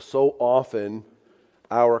So often,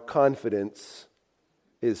 our confidence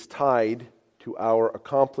is tied to our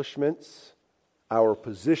accomplishments, our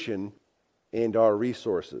position, and our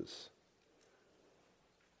resources.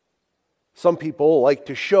 Some people like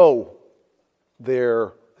to show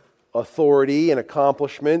their authority and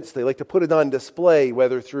accomplishments. They like to put it on display,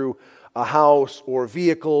 whether through a house or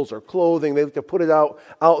vehicles or clothing. They like to put it out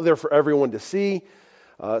there for everyone to see.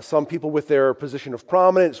 Some people with their position of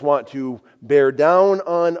prominence want to bear down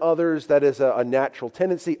on others. That is a natural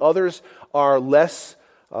tendency. Others are less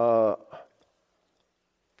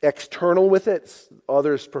external with it.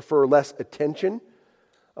 Others prefer less attention.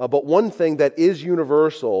 But one thing that is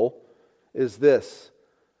universal is this.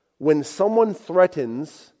 When someone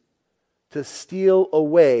threatens to steal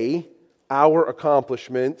away our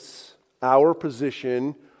accomplishments, our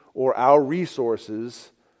position, or our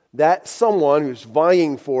resources, that someone who's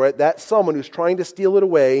vying for it, that someone who's trying to steal it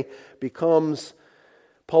away, becomes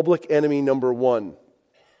public enemy number one.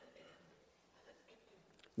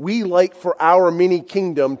 We like for our mini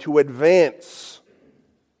kingdom to advance,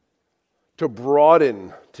 to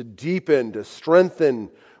broaden, to deepen, to strengthen.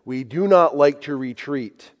 We do not like to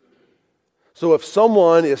retreat. So if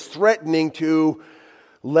someone is threatening to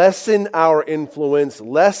lessen our influence,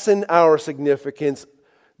 lessen our significance,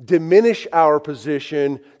 diminish our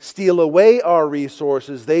position, steal away our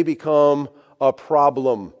resources, they become a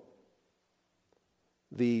problem.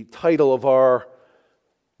 The title of our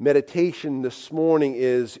meditation this morning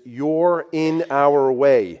is "You're in Our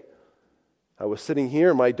Way." I was sitting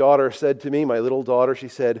here, my daughter said to me, my little daughter, she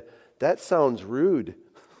said, "That sounds rude."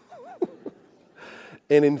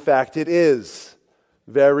 And in fact, it is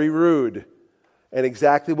very rude. And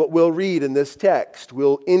exactly what we'll read in this text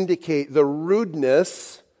will indicate the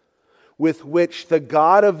rudeness with which the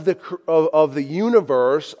God of the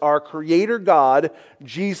universe, our Creator God,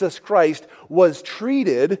 Jesus Christ, was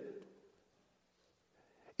treated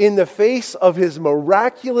in the face of His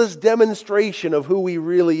miraculous demonstration of who He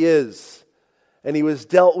really is. And He was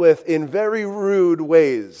dealt with in very rude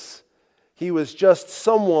ways. He was just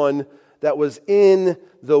someone that was in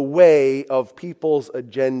the way of people's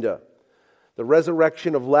agenda. The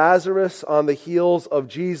resurrection of Lazarus on the heels of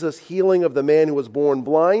Jesus' healing of the man who was born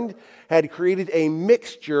blind had created a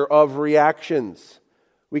mixture of reactions.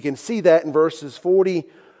 We can see that in verses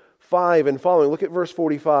 45 and following. Look at verse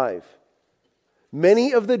 45.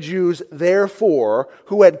 Many of the Jews, therefore,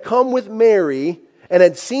 who had come with Mary and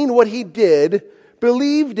had seen what he did,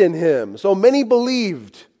 believed in him. So many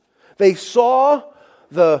believed. They saw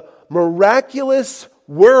the miraculous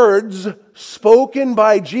words spoken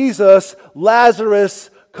by Jesus, "Lazarus,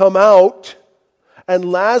 come out." And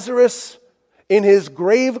Lazarus, in his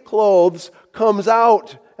grave clothes, comes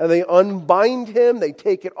out. And they unbind him, they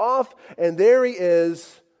take it off, and there he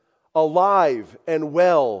is, alive and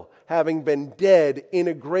well, having been dead in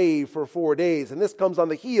a grave for 4 days. And this comes on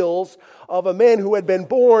the heels of a man who had been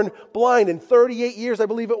born blind. In 38 years, I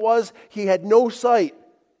believe it was, he had no sight.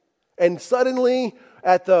 And suddenly,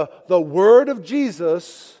 at the word of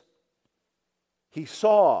Jesus, he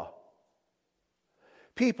saw.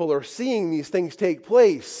 People are seeing these things take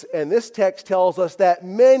place, and this text tells us that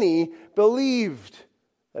many believed.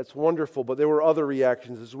 That's wonderful, but there were other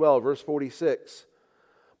reactions as well. Verse 46,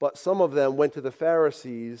 but some of them went to the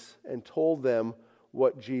Pharisees and told them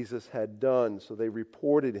what Jesus had done, so they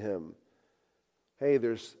reported him. Hey,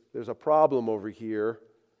 there's a problem over here.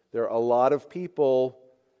 There are a lot of people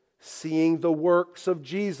seeing the works of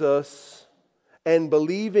Jesus and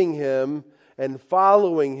believing him and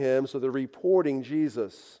following him, so they're reporting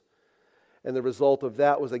Jesus. And the result of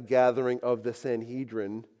that was a gathering of the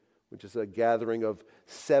Sanhedrin, which is a gathering of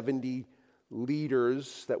 70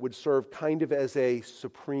 leaders that would serve kind of as a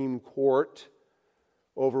supreme court,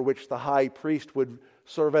 over which the high priest would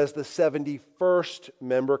serve as the 71st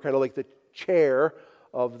member, kind of like the chair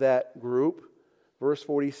of that group. Verse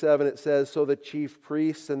 47, it says, so the chief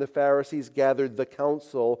priests and the Pharisees gathered the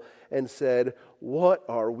council and said, what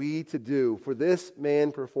are we to do? For this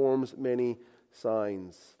man performs many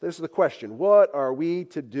signs. This is the question. What are we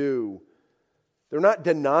to do? They're not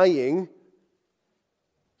denying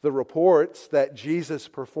the reports that Jesus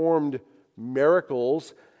performed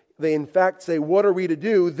miracles. They in fact say, what are we to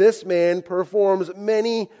do? This man performs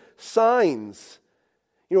many signs.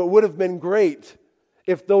 You know, it would have been great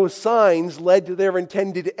if those signs led to their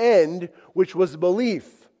intended end, which was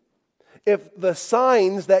belief. If the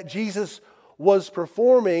signs that Jesus was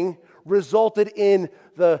performing resulted in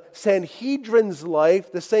the Sanhedrin's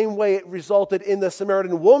life, the same way it resulted in the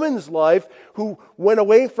Samaritan woman's life, who went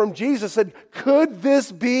away from Jesus and said, could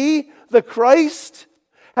this be the Christ?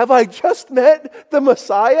 Have I just met the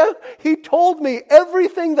Messiah? He told me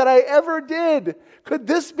everything that I ever did. Could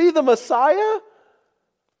this be the Messiah?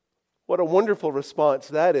 What a wonderful response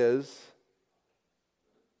that is.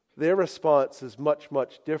 Their response is much,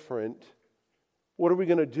 much different. What are we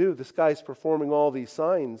going to do? This guy's performing all these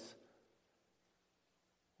signs.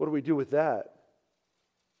 What do we do with that?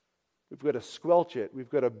 We've got to squelch it. We've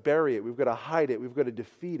got to bury it. We've got to hide it. We've got to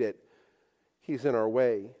defeat it. He's in our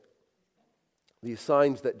way. These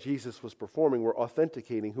signs that Jesus was performing were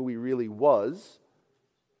authenticating who he really was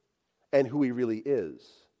and who he really is.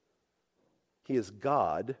 He is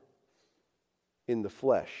God in the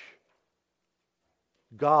flesh.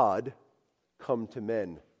 God come to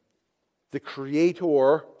men. The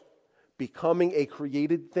Creator becoming a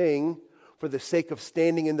created thing for the sake of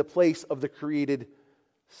standing in the place of the created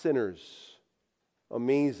sinners.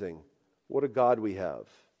 Amazing. What a God we have.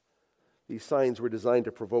 These signs were designed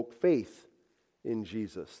to provoke faith in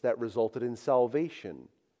Jesus. That resulted in salvation.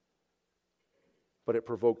 But it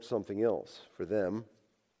provoked something else for them.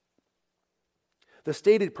 The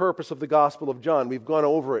stated purpose of the Gospel of John, we've gone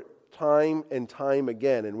over it time and time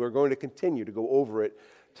again, and we're going to continue to go over it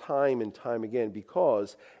time and time again,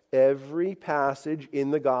 because every passage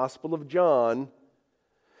in the Gospel of John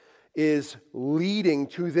is leading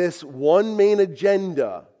to this one main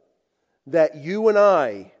agenda, that you and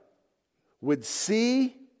I would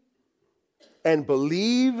see and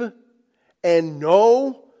believe and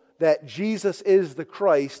know that Jesus is the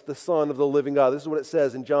Christ, the Son of the living God. This is what it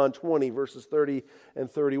says in John 20, verses 30 and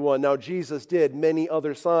 31. Now Jesus did many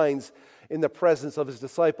other signs in the presence of his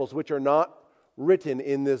disciples, which are not written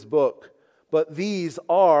in this book, but these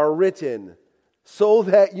are written so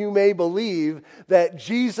that you may believe that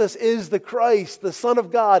Jesus is the Christ, the Son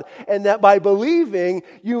of God, and that by believing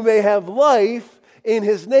you may have life in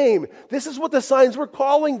his name. This is what the signs were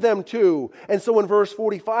calling them to. And so in verse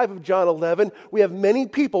 45 of John 11, we have many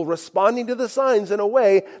people responding to the signs in a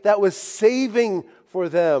way that was saving for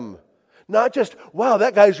them. Not just, wow,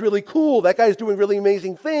 that guy's really cool, that guy's doing really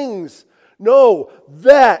amazing things. No,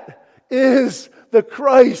 that is the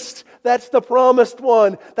Christ. That's the promised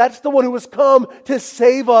one. That's the one who has come to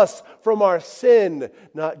save us from our sin,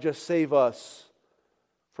 not just save us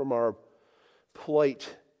from our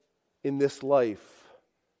plight in this life.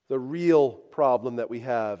 The real problem that we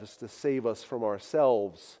have is to save us from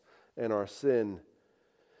ourselves and our sin.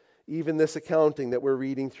 Even this accounting that we're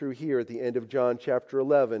reading through here at the end of John chapter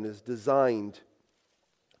 11 is designed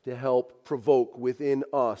to help provoke within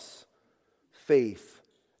us faith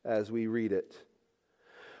as we read it.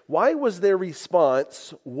 Why was their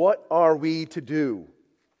response, "What are we to do?"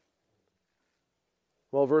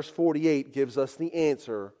 Well, verse 48 gives us the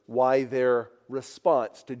answer why their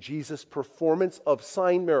response to Jesus' performance of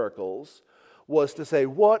sign miracles was to say,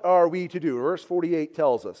 "What are we to do?" Verse 48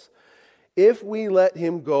 tells us, "If we let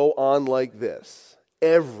him go on like this,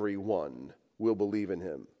 everyone will believe in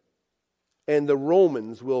him. And the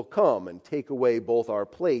Romans will come and take away both our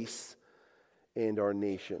place and our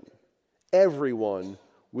nation. Everyone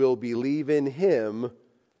will believe in him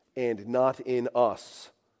and not in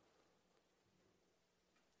us."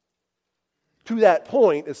 To that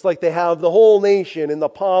point, it's like they have the whole nation in the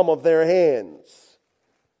palm of their hands.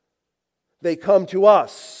 They come to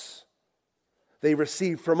us. They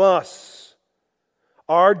receive from us.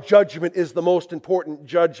 Our judgment is the most important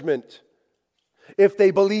judgment. If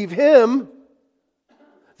they believe him,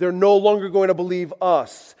 they're no longer going to believe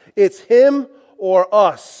us. It's him or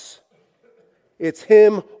us. It's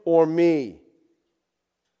him or me.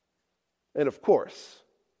 And of course,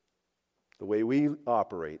 the way we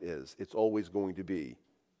operate is it's always going to be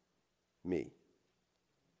me.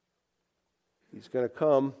 He's going to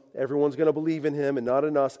come, everyone's going to believe in him and not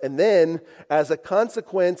in us. And then, as a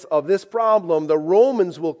consequence of this problem, the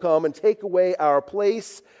Romans will come and take away our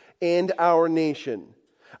place and our nation,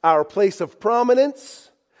 our place of prominence,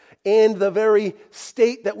 and the very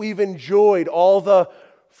state that we've enjoyed, all the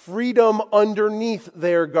freedom underneath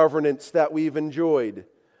their governance that we've enjoyed.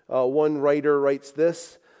 One writer writes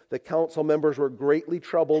this: "The council members were greatly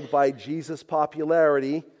troubled by Jesus'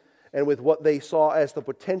 popularity and with what they saw as the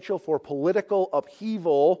potential for political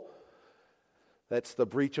upheaval." That's the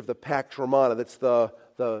breach of the Pax Romana. That's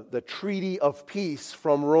the treaty of peace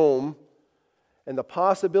from Rome. And the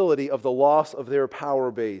possibility of the loss of their power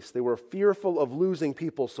base. They were fearful of losing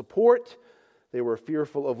people's support. They were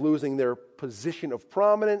fearful of losing their position of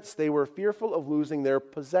prominence. They were fearful of losing their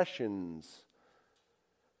possessions.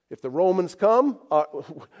 If the Romans come,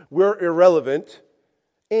 we're irrelevant,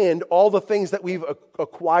 and all the things that we've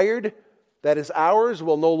acquired that is ours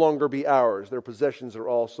will no longer be ours. Their possessions are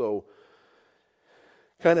also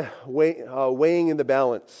kind of weighing in the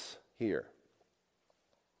balance here.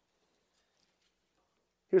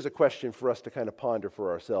 Here's a question for us to kind of ponder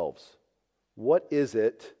for ourselves. What is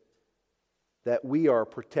it that we are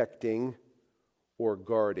protecting or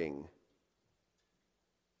guarding?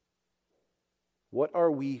 What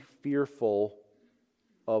are we fearful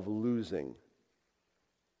of losing?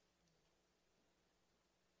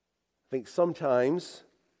 I think sometimes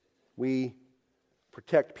we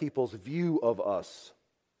protect people's view of us.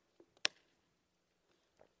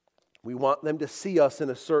 We want them to see us in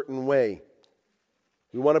a certain way.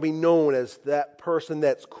 We want to be known as that person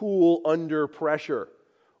that's cool under pressure.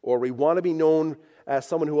 Or we want to be known as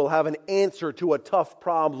someone who will have an answer to a tough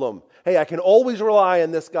problem. Hey, I can always rely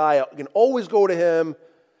on this guy. I can always go to him.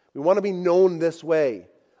 We want to be known this way.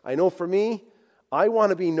 I know for me, I want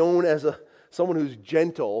to be known as someone who's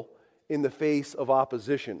gentle in the face of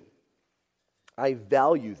opposition. I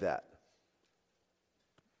value that.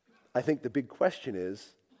 I think the big question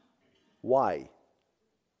is, why?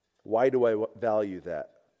 Why do I value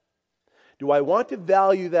that? Do I want to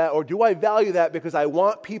value that, or do I value that because I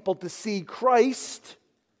want people to see Christ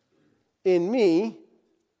in me,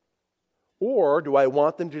 or do I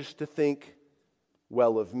want them just to think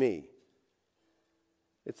well of me?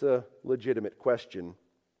 It's a legitimate question.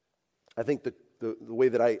 I think the way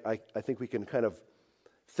that I think we can kind of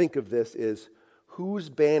think of this is, whose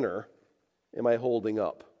banner am I holding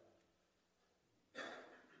up?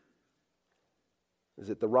 Is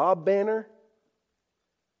it the Rob banner?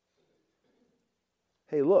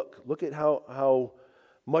 Hey, look at how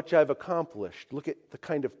much I've accomplished. Look at the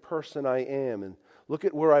kind of person I am, and look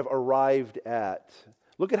at where I've arrived at.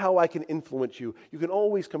 Look at how I can influence you. You can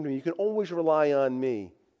always come to me. You can always rely on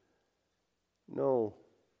me. No,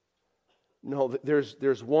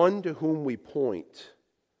 there's one to whom we point.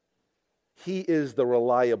 He is the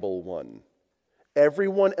reliable one.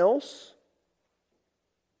 Everyone else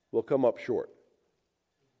will come up short.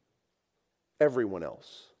 Everyone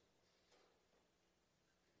else.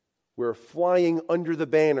 We're flying under the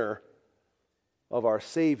banner of our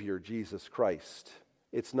Savior, Jesus Christ.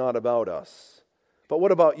 It's not about us. But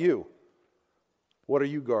what about you? What are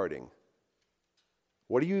you guarding?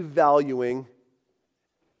 What are you valuing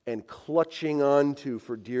and clutching onto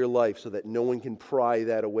for dear life so that no one can pry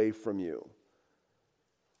that away from you?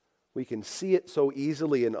 We can see it so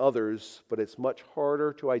easily in others, but it's much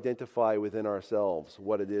harder to identify within ourselves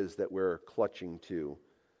what it is that we're clutching to.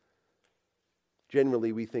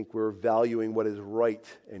 Generally, we think we're valuing what is right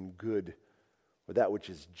and good, or that which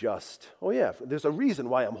is just. Oh yeah, there's a reason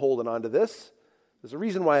why I'm holding on to this. There's a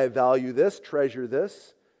reason why I value this, treasure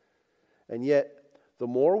this. And yet, the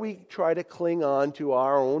more we try to cling on to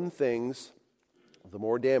our own things, the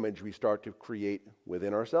more damage we start to create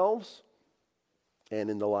within ourselves and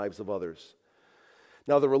in the lives of others.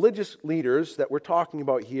 Now, the religious leaders that we're talking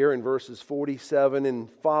about here in verses 47 and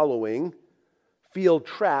following feel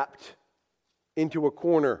trapped into a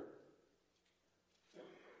corner.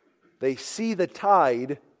 They see the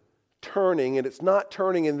tide turning, and it's not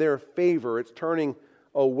turning in their favor, it's turning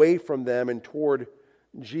away from them and toward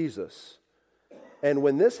Jesus. And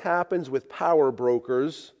when this happens with power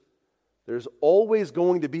brokers, there's always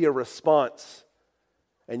going to be a response.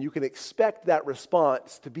 And you can expect that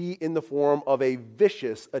response to be in the form of a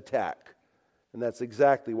vicious attack. And that's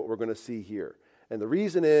exactly what we're going to see here. And the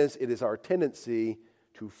reason is, it is our tendency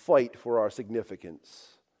to fight for our significance.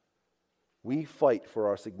 We fight for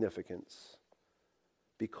our significance.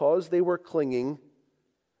 Because they were clinging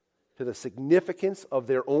to the significance of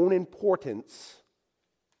their own importance,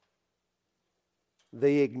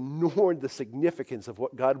 they ignored the significance of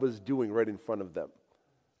what God was doing right in front of them.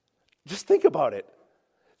 Just think about it.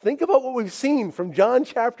 Think about what we've seen from John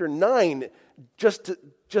chapter 9, just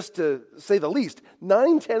to say the least.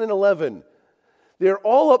 9, 10, and 11. They're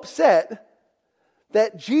all upset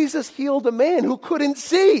that Jesus healed a man who couldn't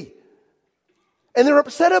see. And they're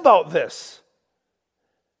upset about this.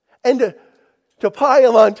 And to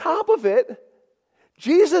pile on top of it,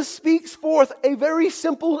 Jesus speaks forth a very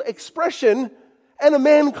simple expression, and a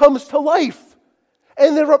man comes to life.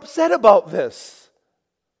 And they're upset about this.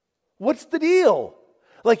 What's the deal?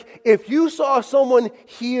 Like, if you saw someone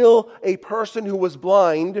heal a person who was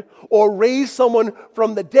blind or raise someone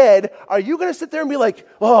from the dead, are you going to sit there and be like,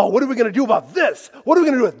 oh, what are we going to do about this? What are we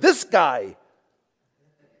going to do with this guy?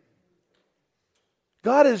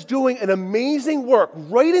 God is doing an amazing work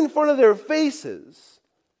right in front of their faces,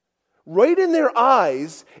 right in their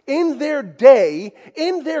eyes, in their day,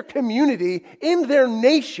 in their community, in their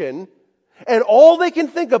nation, and all they can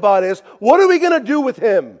think about is, what are we going to do with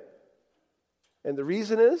him? And the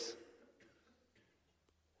reason is,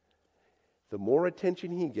 the more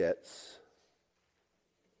attention he gets,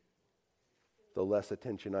 the less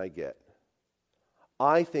attention I get.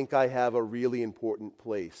 I think I have a really important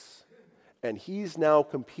place, and he's now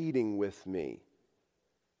competing with me.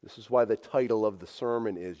 This is why the title of the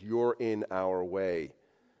sermon is You're in Our Way.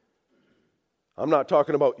 I'm not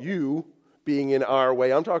talking about you being in our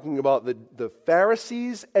way. I'm talking about the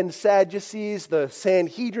Pharisees and Sadducees, the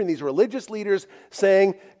Sanhedrin, these religious leaders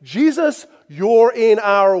saying, Jesus, you're in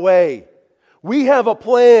our way. We have a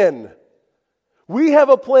plan. We have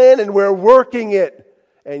a plan and we're working it,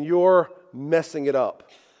 and you're messing it up.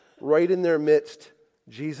 Right in their midst,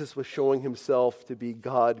 Jesus was showing himself to be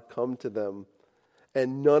God come to them.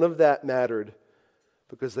 And none of that mattered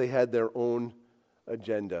because they had their own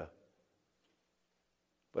agenda.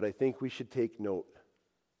 But I think we should take note.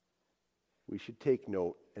 We should take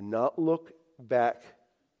note and not look back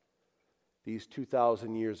these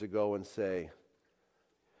 2,000 years ago and say,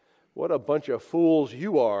 what a bunch of fools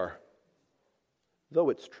you are. Though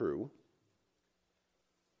it's true.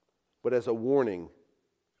 But as a warning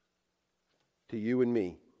to you and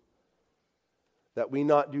me, that we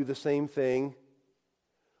not do the same thing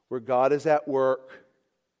where God is at work.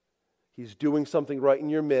 He's doing something right in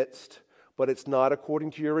your midst, but it's not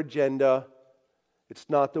according to your agenda. It's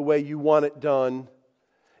not the way you want it done.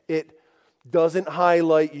 It doesn't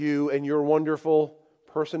highlight you and your wonderful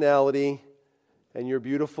personality and your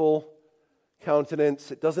beautiful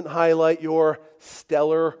countenance. It doesn't highlight your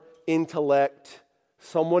stellar intellect.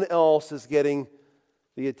 Someone else is getting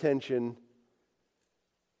the attention.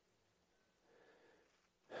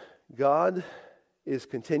 God is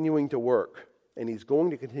continuing to work, and he's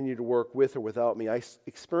going to continue to work with or without me. I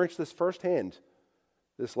experienced this firsthand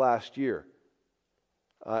this last year.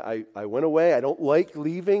 I went away. I don't like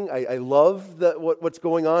leaving. I love what's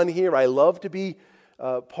going on here. I love to be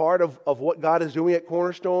part of what God is doing at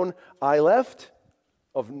Cornerstone. I left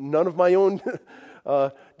of none of my own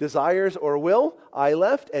desires or will. I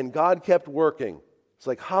left, and God kept working. It's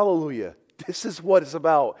like, hallelujah. This is what it's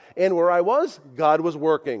about. And where I was, God was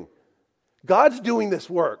working. God's doing this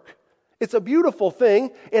work. It's a beautiful thing.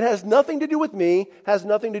 It has nothing to do with me, has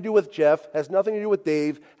nothing to do with Jeff, has nothing to do with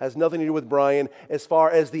Dave, has nothing to do with Brian as far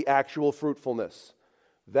as the actual fruitfulness.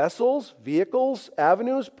 Vessels, vehicles,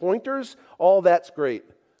 avenues, pointers, all that's great.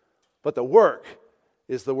 But the work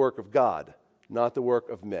is the work of God, not the work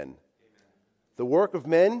of men. The work of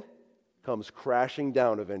men comes crashing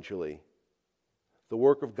down eventually. The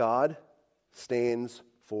work of God stands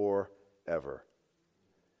forever.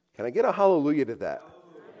 Can I get a hallelujah to that?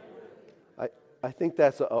 I think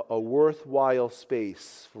that's a worthwhile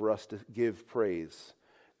space for us to give praise.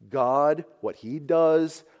 God, what he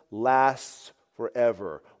does lasts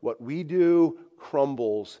forever. What we do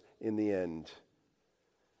crumbles in the end.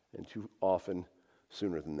 And too often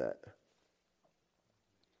sooner than that.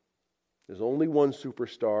 There's only one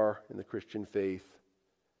superstar in the Christian faith.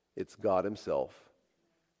 It's God himself.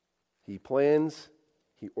 He plans,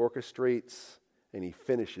 he orchestrates, and he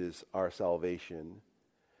finishes our salvation.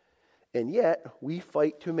 And yet, we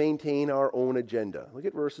fight to maintain our own agenda. Look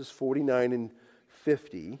at verses 49 and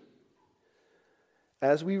 50.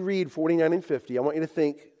 As we read 49 and 50, I want you to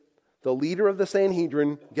think the leader of the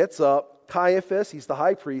Sanhedrin gets up, Caiaphas, he's the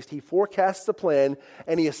high priest, he forecasts a plan,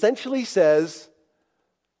 and he essentially says,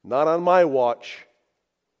 not on my watch.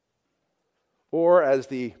 Or, as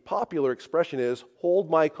the popular expression is, hold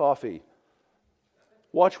my coffee.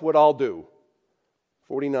 Watch what I'll do.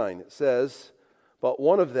 49, it says, but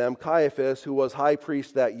one of them, Caiaphas, who was high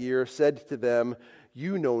priest that year, said to them,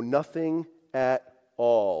 you know nothing at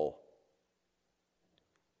all.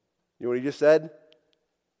 You know what he just said?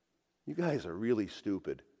 You guys are really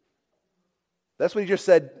stupid. That's what he just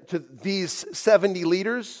said to these 70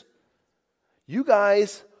 leaders. You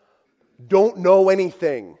guys don't know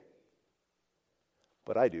anything.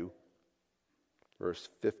 But I do. Verse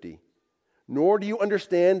 50. Nor do you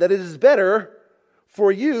understand that it is better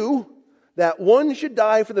for you that one should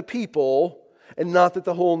die for the people, and not that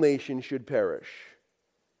the whole nation should perish.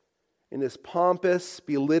 In this pompous,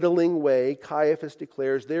 belittling way, Caiaphas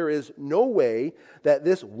declares there is no way that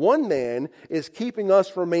this one man is keeping us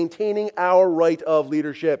from maintaining our right of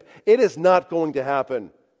leadership. It is not going to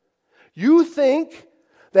happen. You think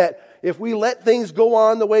that if we let things go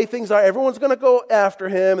on the way things are, everyone's going to go after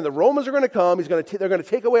him, and the Romans are going to come, they're going to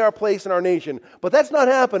take away our place in our nation. But that's not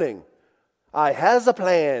happening. I has a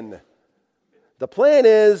plan. The plan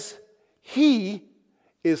is, he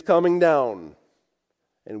is coming down,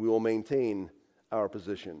 and we will maintain our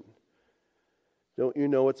position. Don't you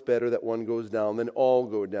know it's better that one goes down than all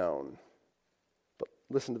go down? But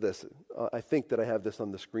listen to this. I think that I have this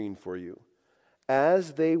on the screen for you.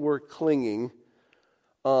 as they were clinging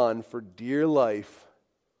on for dear life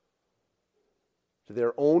to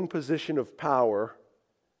their own position of power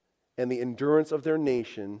and the endurance of their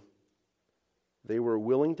nation, they were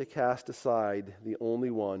willing to cast aside the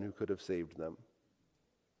only one who could have saved them.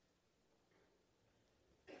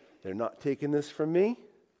 They're not taking this from me.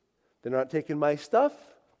 They're not taking my stuff.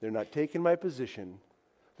 They're not taking my position.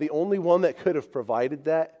 The only one that could have provided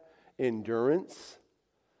that endurance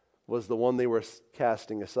was the one they were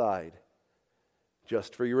casting aside.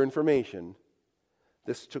 Just for your information,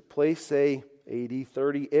 this took place, say, AD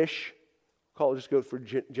 30-ish. Call it, just go for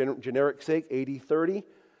generic sake, AD 30.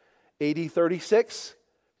 AD 36,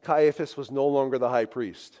 Caiaphas was no longer the high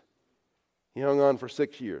priest. He hung on for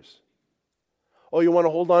 6 years. Oh, you want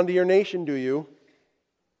to hold on to your nation, do you?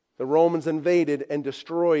 The Romans invaded and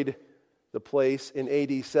destroyed the place in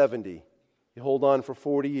AD 70. You hold on for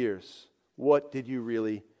 40 years. What did you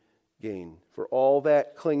really gain? For all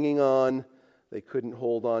that clinging on, they couldn't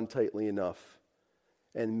hold on tightly enough.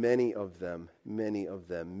 And many of them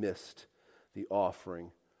missed the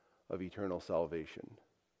offering of eternal salvation.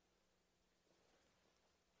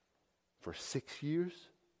 For 6 years?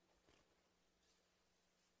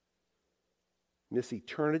 Miss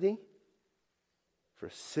eternity? For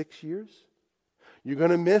 6 years? You're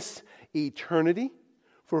going to miss eternity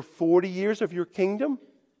for 40 years of your kingdom?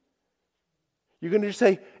 You're going to just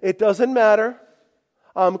say, it doesn't matter.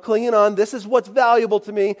 I'm clinging on. This is what's valuable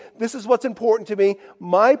to me. This is what's important to me.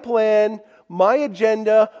 My plan, my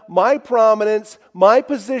agenda, my prominence, my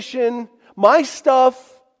position, my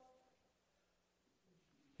stuff.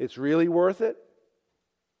 It's really worth it?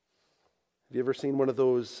 Have you ever seen one of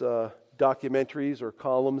those documentaries or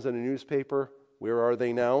columns in a newspaper? Where are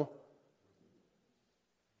they now?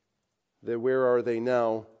 The where are they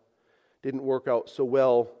now didn't work out so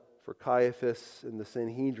well for Caiaphas and the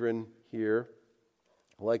Sanhedrin here.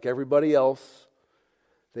 Like everybody else,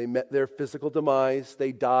 they met their physical demise.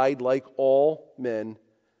 They died like all men.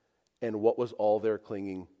 And what was all their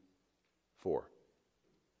clinging for?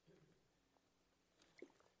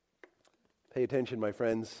 Pay attention, my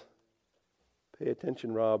friends. Pay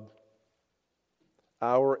attention, Rob.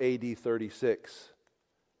 Our AD 36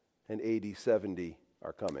 and AD 70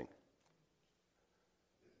 are coming.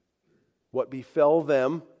 What befell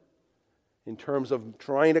them in terms of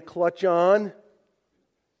trying to clutch on,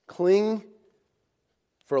 cling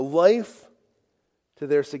for life to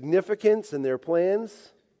their significance and their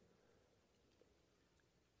plans,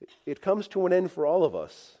 it comes to an end for all of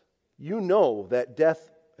us. You know that death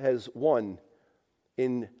has won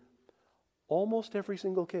in almost every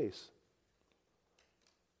single case.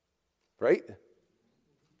 Right?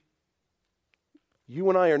 You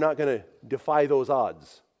and I are not going to defy those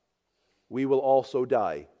odds. We will also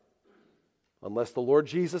die. Unless the Lord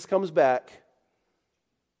Jesus comes back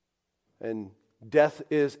and death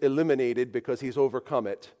is eliminated because he's overcome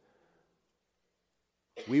it,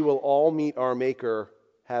 we will all meet our Maker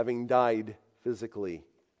having died physically.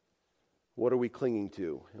 What are we clinging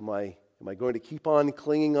to? Am I going to keep on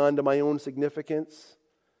clinging on to my own significance?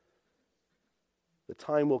 The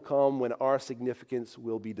time will come when our significance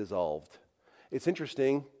will be dissolved. It's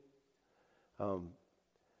interesting.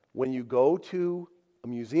 When you go to a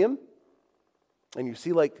museum and you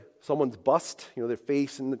see like someone's bust, their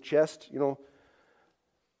face and the chest,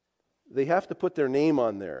 they have to put their name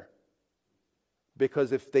on there.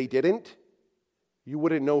 Because if they didn't, you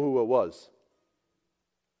wouldn't know who it was.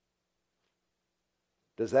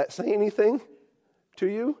 Does that say anything to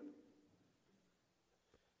you?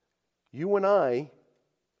 You and I,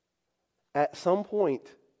 at some point,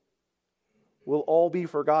 will all be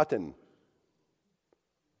forgotten.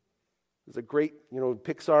 There's a great,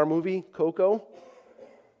 Pixar movie, Coco.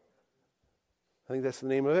 I think that's the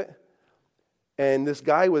name of it. And this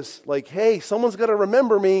guy was like, hey, someone's got to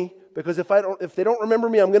remember me, because if they don't remember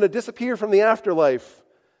me, I'm going to disappear from the afterlife.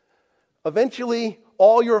 Eventually,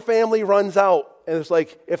 all your family runs out. And it's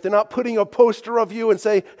like, if they're not putting a poster of you and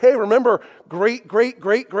say, hey, remember, great, great,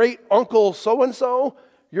 great, great uncle so-and-so,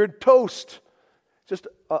 you're toast. Just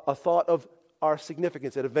a thought of our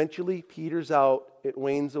significance. It eventually peters out, it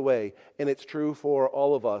wanes away. And it's true for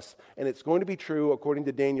all of us. And it's going to be true, according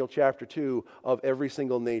to Daniel chapter 2, of every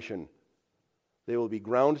single nation. They will be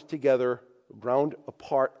ground together, ground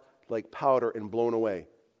apart like powder and blown away.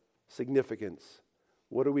 Significance.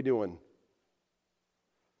 What are we doing?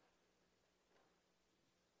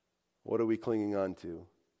 What are we clinging on to?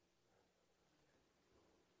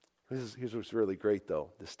 Here's what's really great,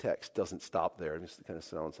 though. This text doesn't stop there. This kind of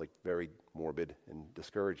sounds like very morbid and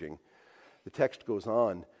discouraging. The text goes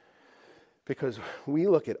on because we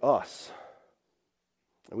look at us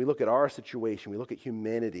And we look at our situation, we look at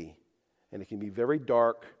humanity, and it can be very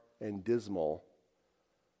dark and dismal.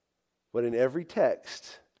 But in every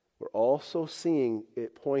text, we're also seeing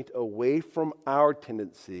it point away from our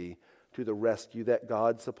tendency to the rescue that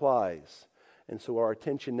God supplies. And so our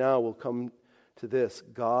attention now will come to this.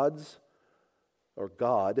 God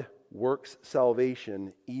works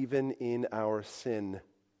salvation even in our sin.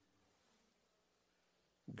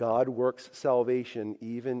 God works salvation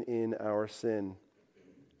even in our sin.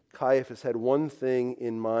 Caiaphas had one thing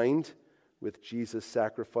in mind with Jesus'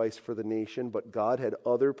 sacrifice for the nation, but God had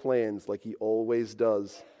other plans like he always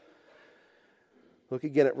does. Look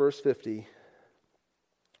again at verse 50.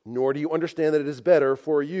 Nor do you understand that it is better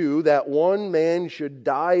for you that one man should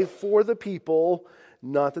die for the people,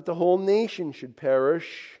 not that the whole nation should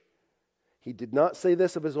perish. He did not say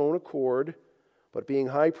this of his own accord, but being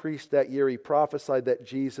high priest that year, he prophesied that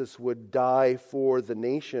Jesus would die for the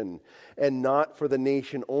nation, and not for the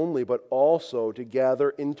nation only, but also to gather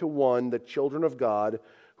into one the children of God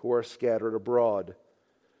who are scattered abroad.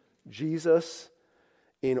 Jesus,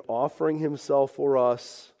 in offering himself for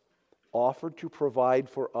us, offered to provide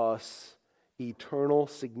for us eternal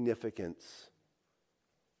significance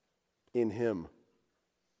in him.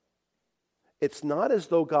 It's not as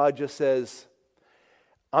though God just says,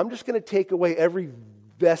 I'm just going to take away every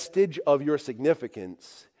vestige of your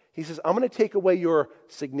significance. He says, I'm going to take away your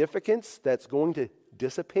significance that's going to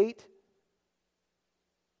dissipate,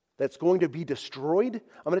 that's going to be destroyed.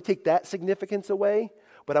 I'm going to take that significance away,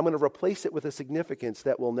 but I'm going to replace it with a significance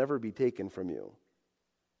that will never be taken from you.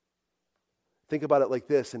 Think about it like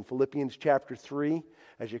this. In Philippians chapter 3,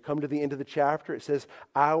 as you come to the end of the chapter, it says,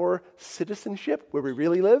 our citizenship, where we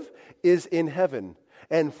really live, is in heaven.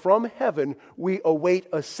 And from heaven, we await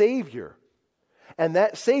a Savior. And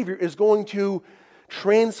that Savior is going to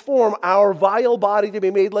transform our vile body to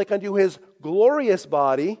be made like unto his glorious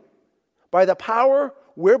body by the power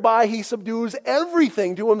whereby he subdues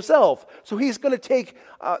everything to himself. So he's going to take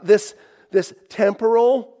this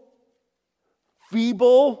temporal,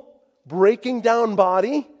 feeble, breaking down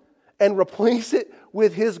body and replace it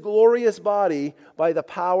with his glorious body by the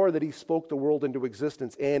power that he spoke the world into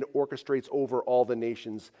existence and orchestrates over all the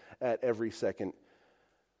nations at every second,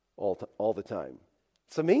 all the time.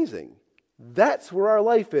 It's amazing. That's where our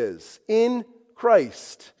life is, in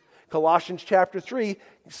Christ. Colossians chapter 3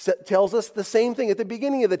 tells us the same thing at the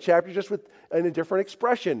beginning of the chapter, just in a different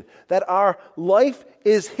expression, that our life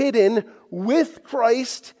is hidden with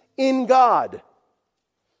Christ in God.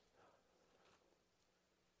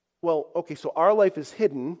 Well, okay, so our life is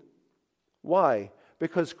hidden. Why?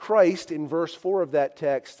 Because Christ, in verse 4 of that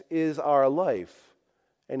text, is our life,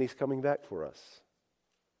 and he's coming back for us.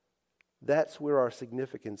 That's where our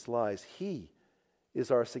significance lies. He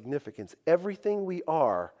is our significance. Everything we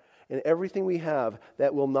are and everything we have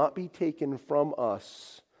that will not be taken from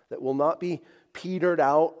us, that will not be petered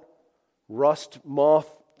out, rust, moth,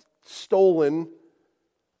 stolen,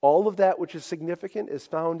 all of that which is significant is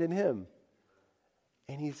found in him.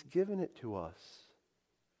 And he's given it to us.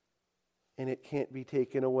 And it can't be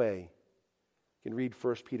taken away. You can read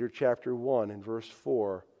 1 Peter chapter 1 and verse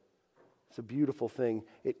 4. It's a beautiful thing.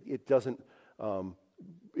 It doesn't,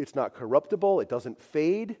 it's not corruptible. It doesn't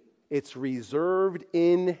fade. It's reserved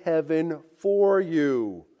in heaven for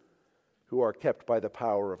you who are kept by the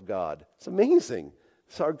power of God. It's amazing.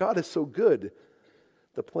 So our God is so good.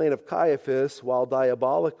 The plan of Caiaphas, while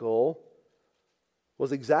diabolical,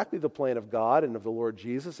 was exactly the plan of God and of the Lord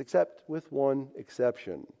Jesus, except with one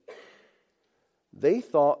exception. They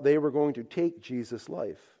thought they were going to take Jesus'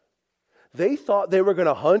 life. They thought they were going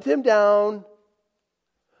to hunt him down,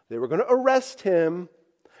 they were going to arrest him,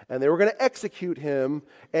 and they were going to execute him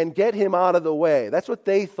and get him out of the way. That's what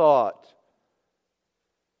they thought.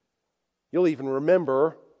 You'll even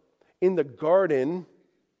remember in the garden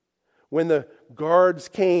when the guards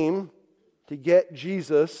came to get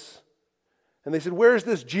Jesus, and they said, "Where's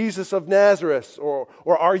this Jesus of Nazareth?" Or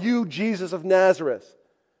 "Are you Jesus of Nazareth?"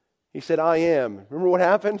 He said, "I am." Remember what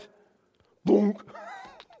happened? Boom.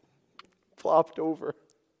 Flopped over.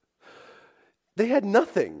 They had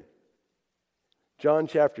nothing. John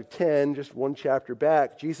chapter 10, just one chapter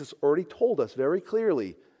back, Jesus already told us very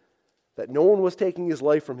clearly that no one was taking his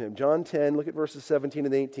life from him. John 10, look at verses 17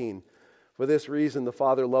 and 18. "For this reason the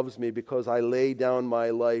Father loves me, because I lay down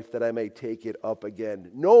my life that I may take it up again.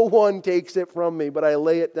 No one takes it from me, but I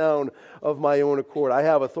lay it down of my own accord. I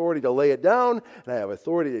have authority to lay it down, and I have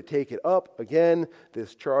authority to take it up again.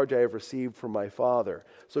 This charge I have received from my Father."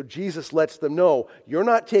 So Jesus lets them know, you're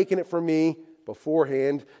not taking it from me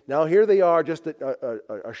beforehand. Now here they are, just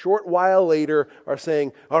a short while later, are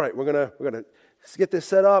saying, all right, we're gonna Let's get this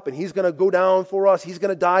set up, and he's going to go down for us. He's going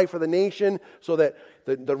to die for the nation so that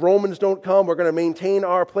the Romans don't come. We're going to maintain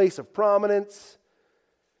our place of prominence.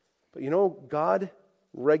 But God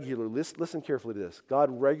regularly, listen carefully to this, God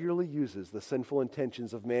regularly uses the sinful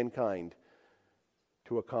intentions of mankind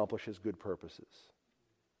to accomplish his good purposes.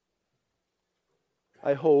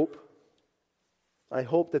 I hope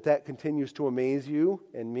that continues to amaze you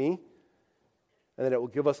and me, and that it will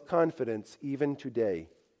give us confidence even today.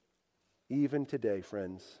 Even today,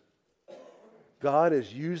 friends. God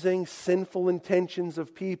is using sinful intentions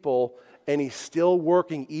of people, and he's still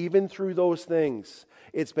working even through those things.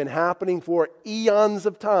 It's been happening for eons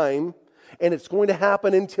of time, and it's going to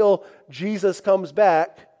happen until Jesus comes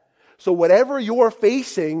back. So whatever you're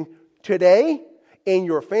facing today, in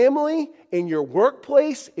your family, in your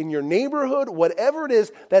workplace, in your neighborhood, whatever it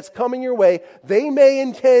is that's coming your way, they may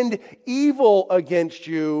intend evil against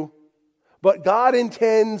you, but God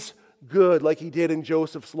intends good, like he did in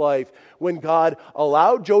Joseph's life, when God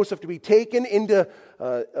allowed Joseph to be taken into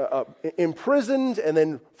imprisoned and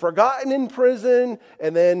then forgotten in prison,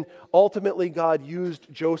 and then ultimately God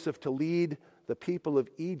used Joseph to lead the people of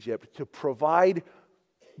Egypt to provide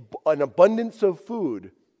an abundance of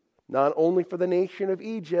food, not only for the nation of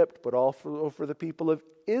Egypt, but also for the people of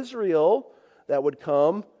Israel that would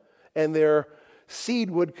come, and their seed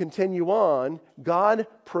would continue on. God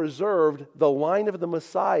preserved the line of the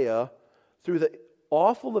Messiah through the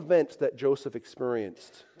awful events that Joseph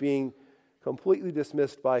experienced, being completely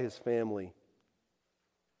dismissed by his family,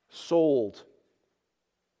 sold,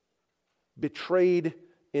 betrayed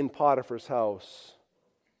in Potiphar's house,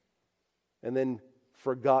 and then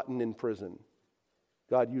forgotten in prison.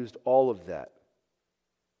 God used all of that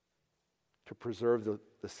to preserve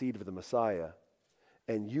the seed of the Messiah.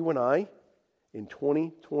 And you and I, in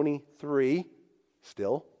 2023,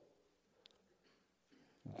 still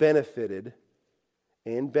benefited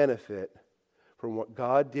and benefit from what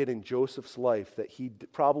God did in Joseph's life that he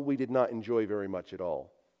probably did not enjoy very much at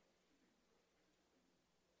all.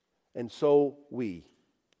 And so we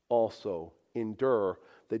also endure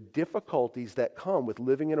the difficulties that come with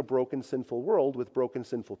living in a broken, sinful world with broken,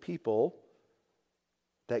 sinful people,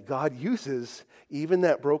 that God uses even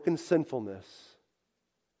that broken sinfulness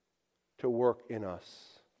to work in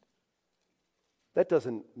us. That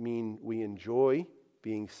doesn't mean we enjoy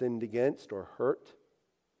being sinned against or hurt.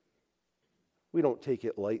 We don't take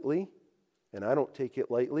it lightly, and I don't take it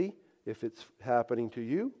lightly if it's happening to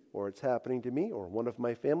you or it's happening to me or one of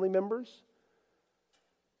my family members.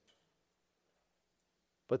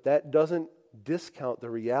 But that doesn't discount the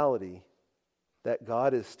reality that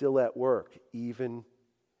God is still at work even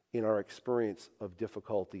in our experience of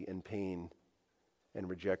difficulty and pain and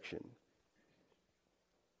rejection.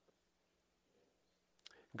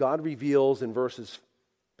 God reveals in verses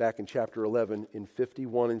back in chapter 11, in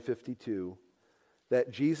 51 and 52,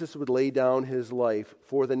 that Jesus would lay down his life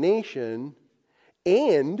for the nation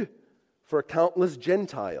and for countless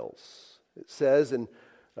Gentiles. It says in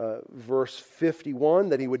verse 51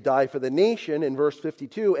 that he would die for the nation, in verse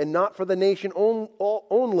 52, and not for the nation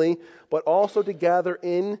only, but also to gather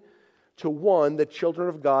in to one the children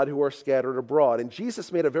of God who are scattered abroad. And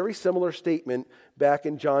Jesus made a very similar statement back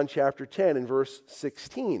in John chapter 10 and verse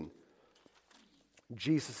 16.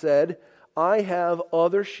 Jesus said, I have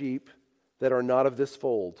other sheep that are not of this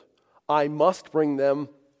fold. I must bring them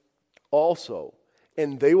also,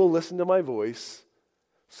 and they will listen to my voice.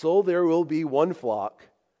 So there will be one flock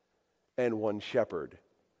and one shepherd.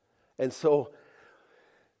 And so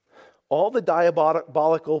all the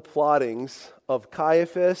diabolical plottings of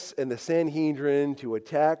Caiaphas and the Sanhedrin to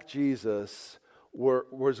attack Jesus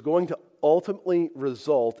was going to ultimately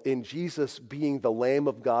result in Jesus being the Lamb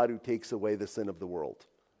of God who takes away the sin of the world.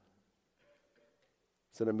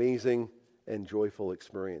 It's an amazing and joyful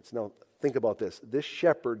experience. Now, think about this. This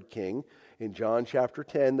shepherd king in John chapter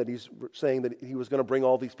 10, that he's saying that he was going to bring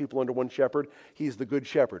all these people under one shepherd, he's the good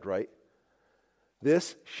shepherd, right?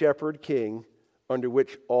 This shepherd king, under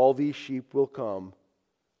which all these sheep will come,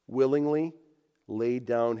 willingly laid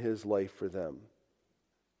down his life for them.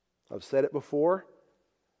 I've said it before,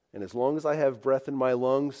 and as long as I have breath in my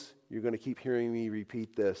lungs, you're going to keep hearing me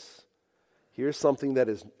repeat this. Here's something that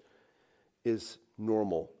is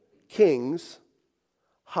normal. Kings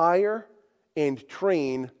hire and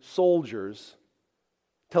train soldiers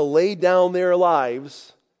to lay down their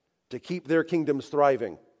lives to keep their kingdoms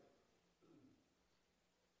thriving.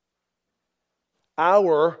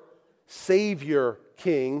 Our Savior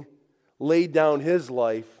King laid down his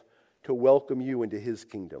life to welcome you into his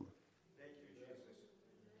kingdom.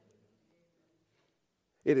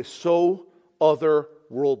 It is so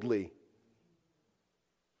otherworldly.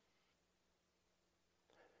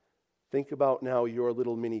 Think about now your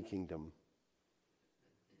little mini kingdom.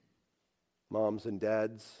 Moms and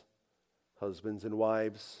dads, husbands and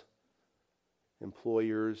wives,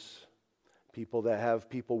 employers, people that have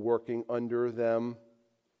people working under them.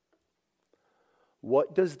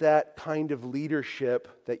 What does that kind of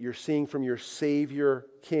leadership that you're seeing from your Savior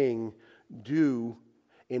King do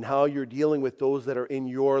in how you're dealing with those that are in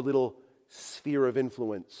your little sphere of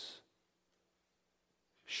influence?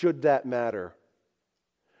 Should that matter?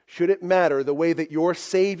 Should it matter the way that your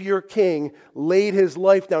Savior King laid his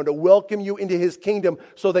life down to welcome you into his kingdom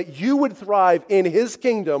so that you would thrive in his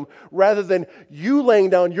kingdom rather than you laying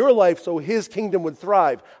down your life so his kingdom would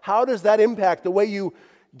thrive? How does that impact the way you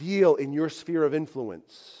deal in your sphere of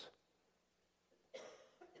influence?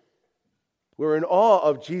 We're in awe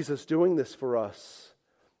of Jesus doing this for us.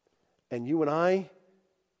 And you and I,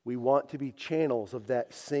 we want to be channels of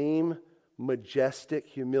that same majestic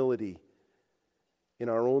humility in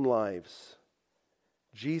our own lives.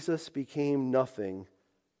 Jesus became nothing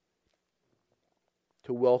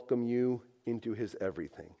to welcome you into his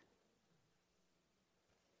everything.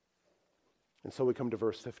 And so we come to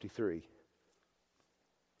verse 53.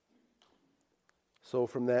 So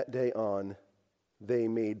from that day on, they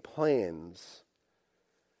made plans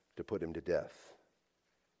to put him to death.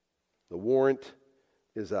 The warrant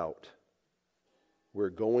is out. We're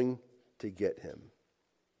going to get him.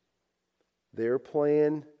 Their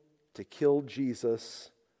plan to kill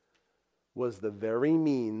Jesus was the very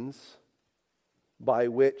means by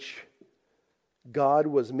which God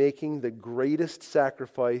was making the greatest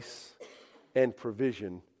sacrifice and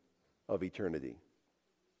provision of eternity.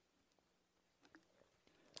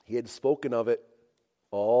 He had spoken of it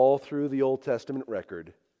all through the Old Testament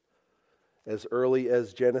record. As early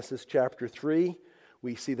as Genesis chapter 3,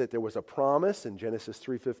 we see that there was a promise in Genesis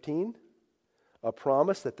 3:15. A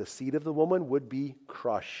promise that the seed of the woman would be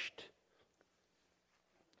crushed.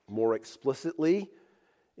 More explicitly,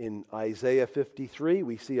 in Isaiah 53,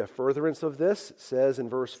 we see a furtherance of this. It says in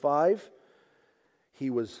verse 5, he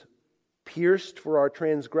was pierced for our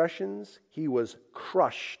transgressions, he was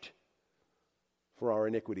crushed for our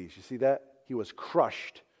iniquities. You see that? He was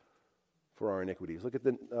crushed for our iniquities. Look at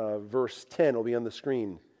the verse 10, it'll be on the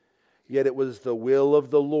screen. Yet it was the will of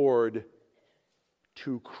the Lord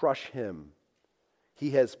to crush him.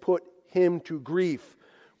 He has put him to grief.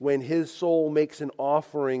 When his soul makes an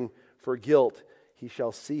offering for guilt, he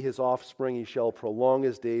shall see his offspring. He shall prolong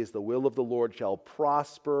his days. The will of the Lord shall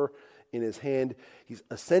prosper in his hand. He's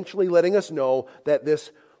essentially letting us know that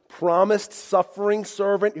this promised suffering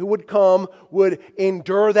servant who would come would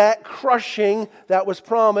endure that crushing that was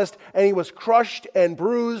promised, and he was crushed and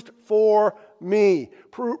bruised for me,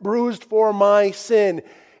 bruised for my sin.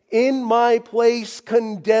 In my place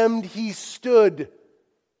condemned he stood.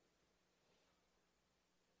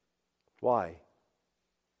 Why?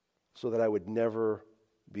 So that I would never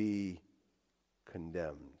be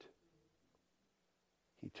condemned.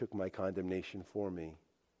 He took my condemnation for me.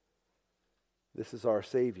 This is our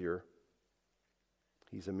Savior.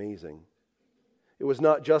 He's amazing. It was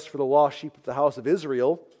not just for the lost sheep of the house of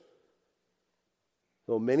Israel,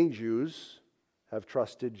 though many Jews have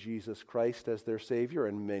trusted Jesus Christ as their Savior,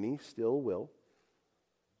 and many still will.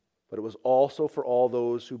 But it was also for all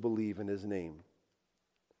those who believe in his name.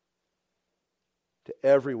 To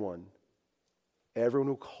everyone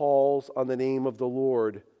who calls on the name of the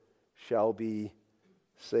Lord shall be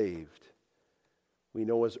saved. We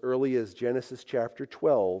know as early as Genesis chapter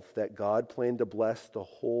 12 that God planned to bless the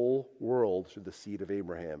whole world through the seed of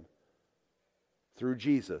Abraham. Through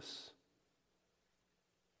Jesus,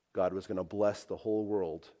 God was going to bless the whole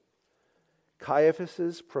world.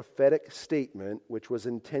 Caiaphas' prophetic statement, which was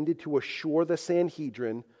intended to assure the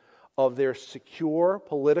Sanhedrin of their secure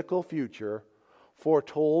political future,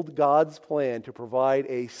 foretold God's plan to provide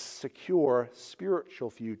a secure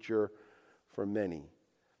spiritual future for many.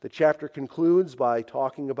 The chapter concludes by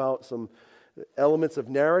talking about some elements of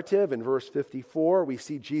narrative. In verse 54, we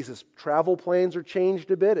see Jesus' travel plans are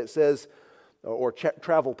changed a bit. It says,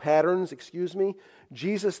 travel patterns,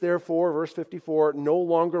 Jesus, therefore, verse 54, no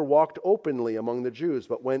longer walked openly among the Jews,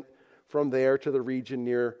 but went from there to the region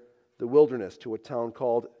near the wilderness, to a town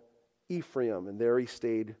called Ephraim, and there he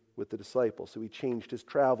stayed with the disciples. So he changed his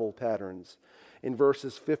travel patterns. In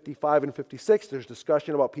verses 55 and 56, there's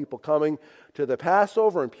discussion about people coming to the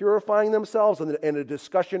Passover and purifying themselves, and a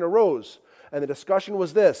discussion arose. And the discussion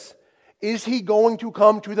was this: is he going to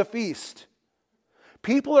come to the feast?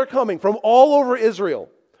 People are coming from all over Israel,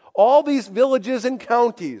 all these villages and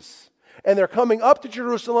counties, and they're coming up to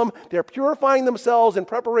Jerusalem. They're purifying themselves in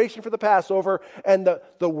preparation for the Passover, and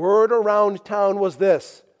the word around town was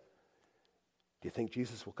this: do you think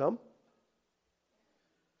Jesus will come?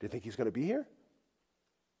 Do you think he's going to be here?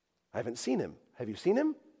 I haven't seen him. Have you seen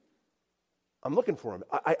him? I'm looking for him.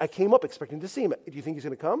 I came up expecting to see him. Do you think he's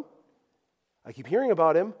going to come? I keep hearing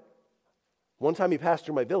about him. One time he passed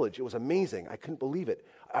through my village. It was amazing. I couldn't believe it.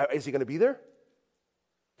 Is he going to be there?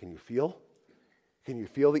 Can you feel? Can you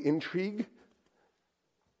feel the intrigue?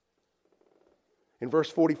 In verse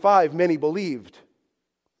 45, many believed.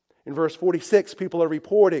 In verse 46, people are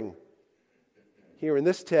reporting. Here in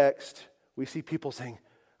this text, we see people saying,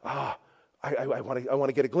 I want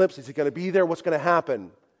to get a glimpse. Is he going to be there? What's going to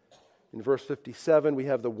happen? In verse 57, we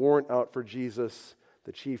have the warrant out for Jesus.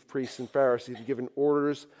 The chief priests and Pharisees had given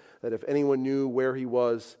orders that if anyone knew where he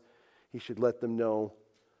was, he should let them know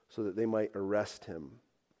so that they might arrest him.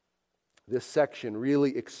 This section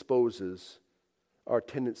really exposes our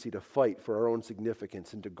tendency to fight for our own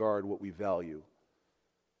significance and to guard what we value.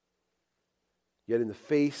 Yet in the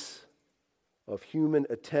face of human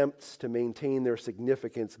attempts to maintain their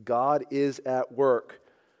significance, God is at work,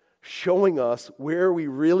 showing us where we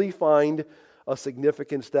really find a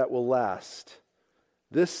significance that will last.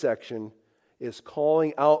 This section is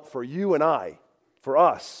calling out for you and I, for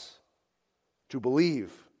us, to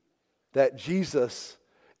believe that Jesus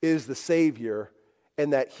is the Savior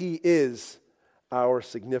and that He is our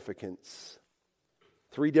significance.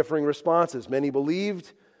 3 differing responses. Many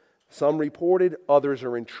believed, some reported, others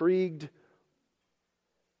are intrigued.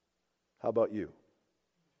 How about you?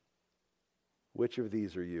 Which of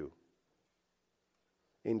these are you?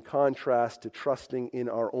 In contrast to trusting in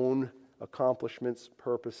our own accomplishments,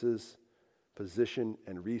 purposes, position,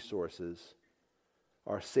 and resources,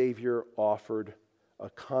 our Savior offered a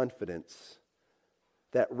confidence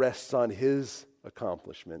that rests on His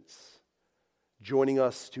accomplishments, joining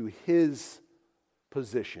us to His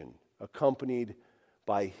position, accompanied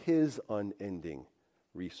by His unending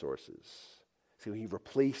resources. So He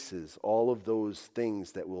replaces all of those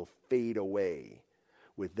things that will fade away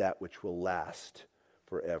with that which will last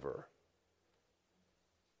forever.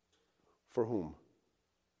 For whom?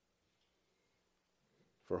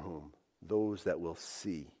 For whom? Those that will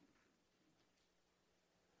see.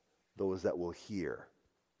 Those that will hear.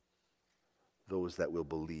 Those that will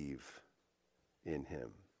believe in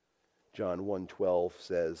Him. John 1:12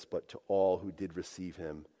 says, "But to all who did receive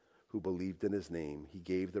Him, who believed in His name, He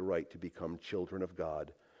gave the right to become children of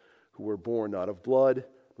God, who were born not of blood,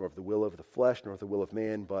 nor of the will of the flesh, nor of the will of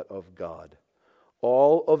man, but of God."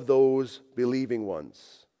 All of those believing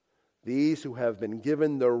ones, these who have been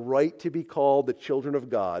given the right to be called the children of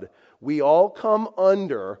God, we all come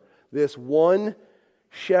under this one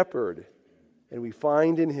shepherd, and we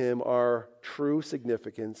find in Him our true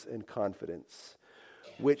significance and confidence,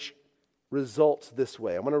 which results this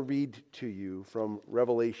way. I'm going to read to you from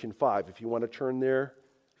Revelation 5. If you want to turn there,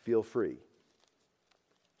 feel free.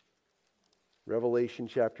 Revelation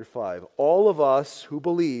chapter 5. All of us who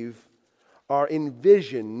believe are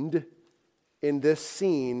envisioned in this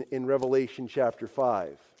scene in Revelation chapter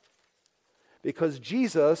 5. Because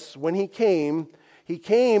Jesus, when He came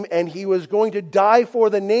and He was going to die for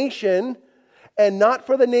the nation, and not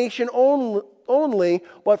for the nation only,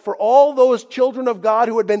 but for all those children of God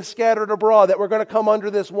who had been scattered abroad, that were going to come under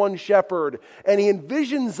this one shepherd. And He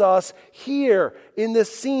envisions us here in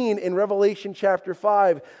this scene in Revelation chapter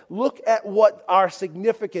 5. Look at what our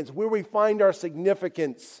significance, where we find our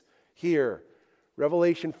significance here.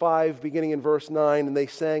 Revelation 5, beginning in verse 9, "And they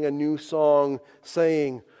sang a new song,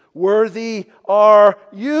 saying, 'Worthy are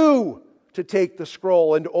you to take the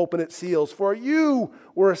scroll and to open its seals, for you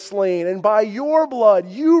were slain, and by your blood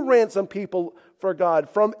you ransomed people for God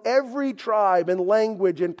from every tribe and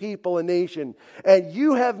language and people and nation. And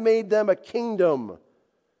you have made them a kingdom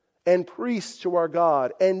and priests to our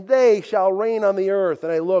God, and they shall reign on the earth.'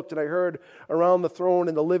 And I looked, and I heard around the throne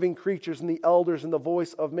and the living creatures and the elders and the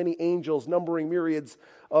voice of many angels, numbering myriads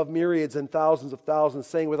of myriads and thousands of thousands,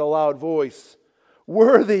 saying with a loud voice,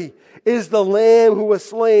 'Worthy is the Lamb who was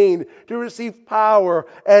slain to receive power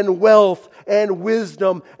and wealth and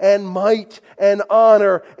wisdom and might and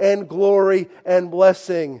honor and glory and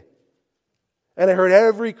blessing.' And I heard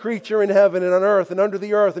every creature in heaven and on earth and under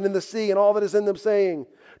the earth and in the sea and all that is in them saying,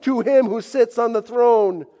 'To Him who sits on the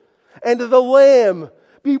throne and to the Lamb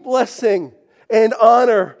be blessing and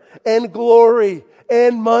honor and glory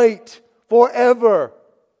and might forever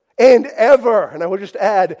and ever.' And I will just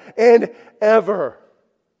add, and ever.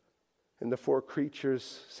 And the 4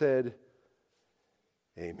 creatures said,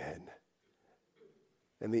 'Amen.'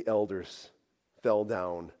 And the elders fell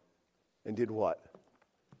down and did what?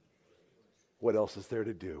 What else is there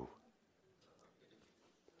to do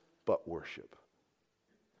but worship?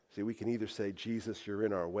 See, we can either say, 'Jesus, you're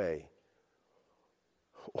in our way,'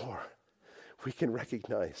 or we can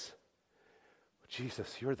recognize,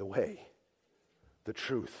 Jesus, you're the way, the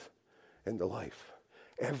truth, and the life.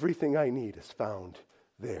 Everything I need is found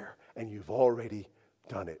there, and you've already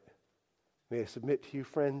done it. May I submit to you,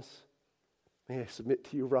 friends? May I submit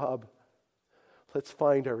to you, Rob? Let's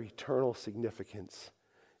find our eternal significance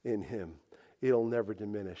in him. It'll never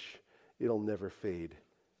diminish. It'll never fade.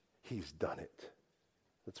 He's done it.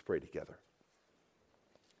 Let's pray together.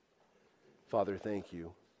 Father, thank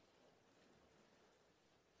you.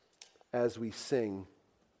 As we sing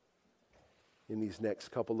in these next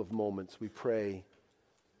couple of moments, we pray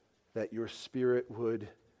that your Spirit would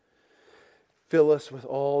fill us with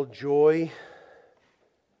all joy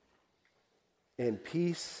and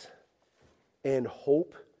peace and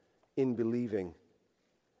hope in believing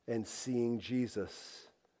and seeing Jesus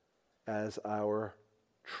as our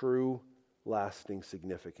true, lasting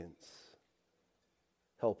significance.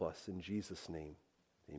 Help us in Jesus' name.